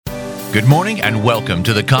Good morning and welcome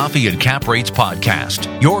to the Coffee and Cap Rates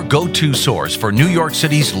podcast, your go-to source for New York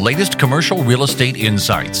City's latest commercial real estate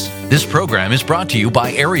insights. This program is brought to you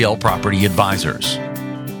by Ariel Property Advisors.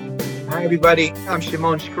 Hi, everybody. I'm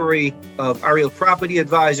Shimon Shkuri of Ariel Property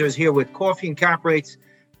Advisors here with Coffee and Cap Rates,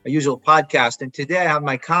 our usual podcast. And today I have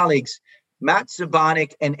my colleagues, Matt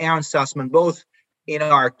Zabonik and Aaron Sussman, both in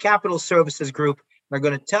our Capital Services group. They're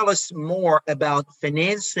going to tell us more about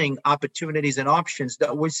financing opportunities and options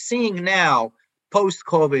that we're seeing now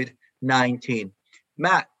post-COVID-19.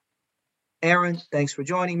 Matt, Aaron, thanks for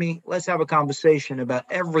joining me. Let's have a conversation about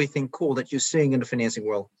everything cool that you're seeing in the financing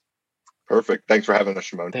world. Perfect. Thanks for having us,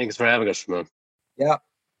 Shimon. Thanks for having us, Shimon. Yeah.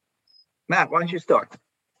 Matt, why don't you start?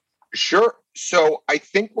 Sure. So I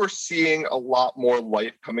think we're seeing a lot more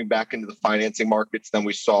life coming back into the financing markets than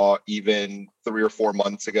we saw even 3 or 4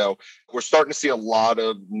 months ago. We're starting to see a lot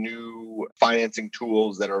of new financing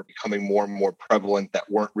tools that are becoming more and more prevalent that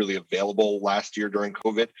weren't really available last year during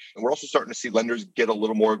COVID. And we're also starting to see lenders get a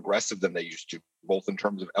little more aggressive than they used to, both in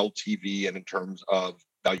terms of LTV and in terms of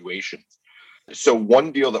valuations. So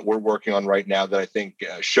one deal that we're working on right now that I think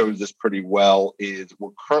shows this pretty well is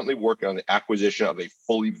we're currently working on the acquisition of a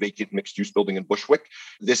fully vacant mixed-use building in Bushwick.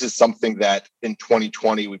 This is something that in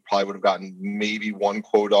 2020, we probably would have gotten maybe one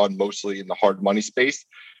quote on, mostly in the hard money space.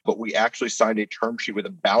 But we actually signed a term sheet with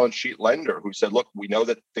a balance sheet lender who said, look, we know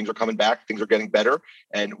that things are coming back, things are getting better.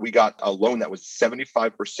 And we got a loan that was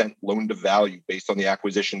 75% loan to value based on the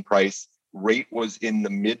acquisition price. Rate was in the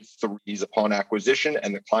mid threes upon acquisition,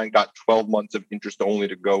 and the client got 12 months of interest only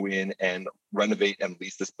to go in and renovate and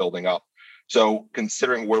lease this building up. So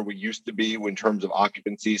considering where we used to be in terms of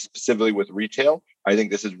occupancy, specifically with retail, I think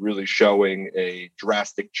this is really showing a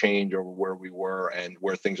drastic change over where we were and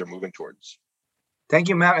where things are moving towards. Thank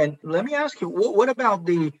you, Matt. And let me ask you, what about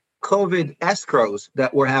the COVID escrows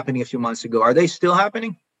that were happening a few months ago? Are they still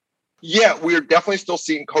happening? Yeah, we're definitely still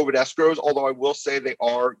seeing COVID escrows, although I will say they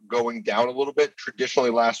are going down a little bit. Traditionally,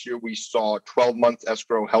 last year, we saw 12 months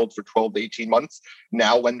escrow held for 12 to 18 months.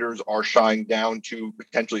 Now lenders are shying down to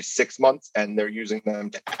potentially 6 months, and they're using them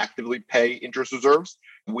to actively pay interest reserves.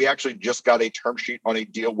 We actually just got a term sheet on a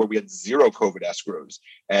deal where we had 0 COVID escrows,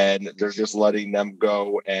 and they're just letting them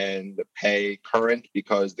go and pay current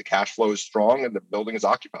because the cash flow is strong and the building is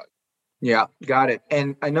occupied. Yeah, got it.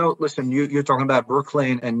 And I know, listen, you're talking about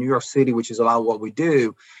Brooklyn and New York City, which is a lot of what we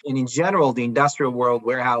do. And in general, the industrial world,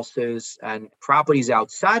 warehouses and properties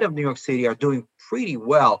outside of New York City are doing pretty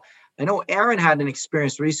well. I know Aaron had an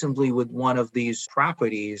experience recently with one of these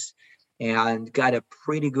properties and got a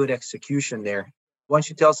pretty good execution there. Why don't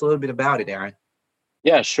you tell us a little bit about it, Aaron?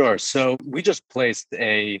 Yeah, sure. So we just placed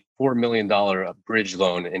a $4 million bridge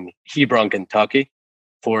loan in Hebron, Kentucky,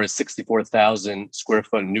 for a 64,000 square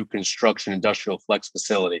foot new construction industrial flex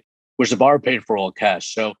facility, which the borrower paid for all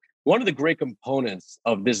cash. So one of the great components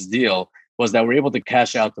of this deal was that we're able to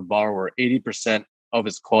cash out the borrower 80% of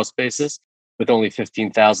his cost basis with only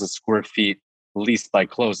 15,000 square feet leased by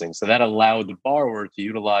closing. So that allowed the borrower to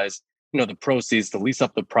utilize, the proceeds to lease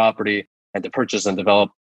up the property and to purchase and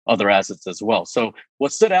develop other assets as well. So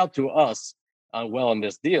what stood out to us well in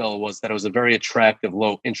this deal was that it was a very attractive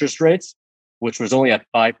low interest rates, which was only at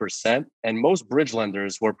 5%. And most bridge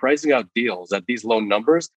lenders were pricing out deals at these low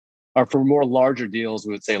numbers are for more larger deals,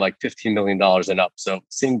 we would say like $15 million and up. So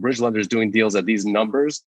seeing bridge lenders doing deals at these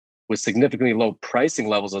numbers with significantly low pricing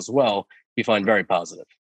levels as well, we find very positive.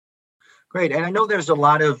 Great. And I know there's a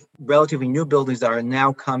lot of relatively new buildings that are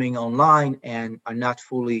now coming online and are not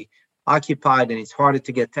fully occupied, and it's harder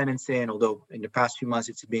to get tenants in, although in the past few months,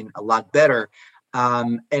 it's been a lot better.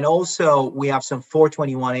 And also we have some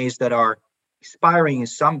 421As that are expiring in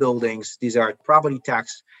some buildings. These are property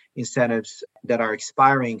tax incentives that are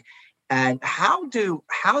expiring. And how do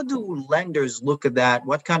lenders look at that?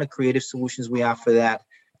 What kind of creative solutions we have for that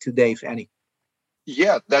today, if any?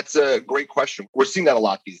 Yeah, that's a great question. We're seeing that a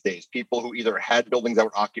lot these days. People who either had buildings that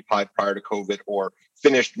were occupied prior to COVID or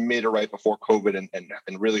finished mid or right before COVID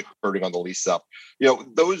and really hurting on the lease up.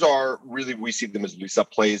 Those are really, we see them as lease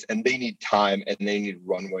up plays, and they need time and they need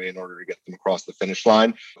runway in order to get them across the finish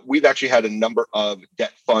line. We've actually had a number of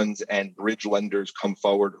debt funds and bridge lenders come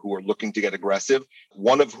forward who are looking to get aggressive,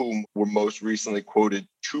 one of whom were most recently quoted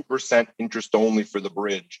 2% interest only for the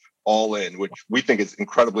bridge, all in, which we think is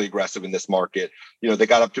incredibly aggressive in this market. They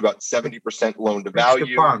got up to about 70% loan to value.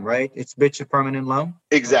 Bridge to perm, right? It's bridge to permanent loan?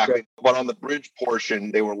 Exactly. Okay. But on the bridge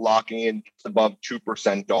portion, they were locking in just above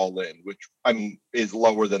 2% all in, which is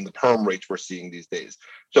lower than the perm rates we're seeing these days.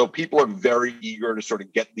 So people are very eager to sort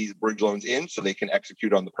of get these bridge loans in so they can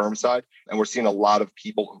execute on the perm side. And we're seeing a lot of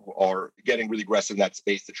people who are getting really aggressive in that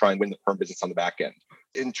space to try and win the perm business on the back end.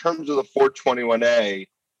 In terms of the 421A,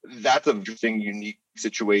 that's an interesting, unique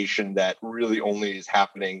situation that really only is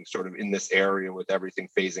happening sort of in this area with everything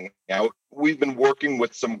phasing out. We've been working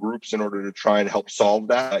with some groups in order to try and help solve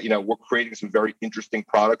that. We're creating some very interesting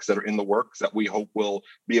products that are in the works that we hope will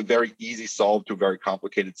be a very easy solve to a very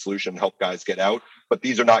complicated solution and help guys get out. But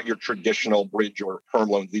these are not your traditional bridge or perm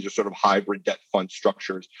loans. These are sort of hybrid debt fund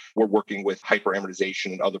structures. We're working with hyper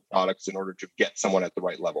amortization and other products in order to get someone at the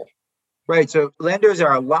right level. Right. So lenders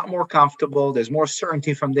are a lot more comfortable. There's more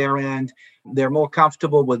certainty from their end. They're more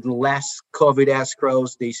comfortable with less COVID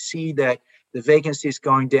escrows. They see that the vacancy is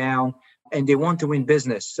going down and they want to win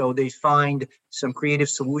business. So they find some creative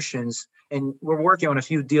solutions. And we're working on a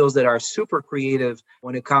few deals that are super creative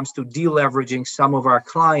when it comes to deleveraging some of our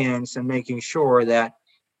clients and making sure that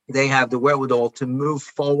they have the wherewithal to move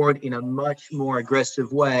forward in a much more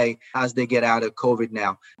aggressive way as they get out of COVID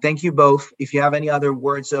now. Thank you both. If you have any other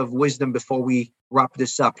words of wisdom before we wrap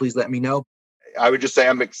this up, please let me know. I would just say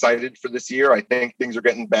I'm excited for this year. I think things are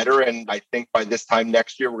getting better. And I think by this time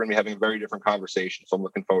next year, we're going to be having a very different conversation. So I'm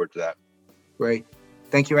looking forward to that. Great.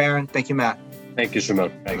 Thank you, Aaron. Thank you, Matt. Thank you,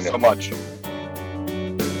 Shimon. Thanks so much.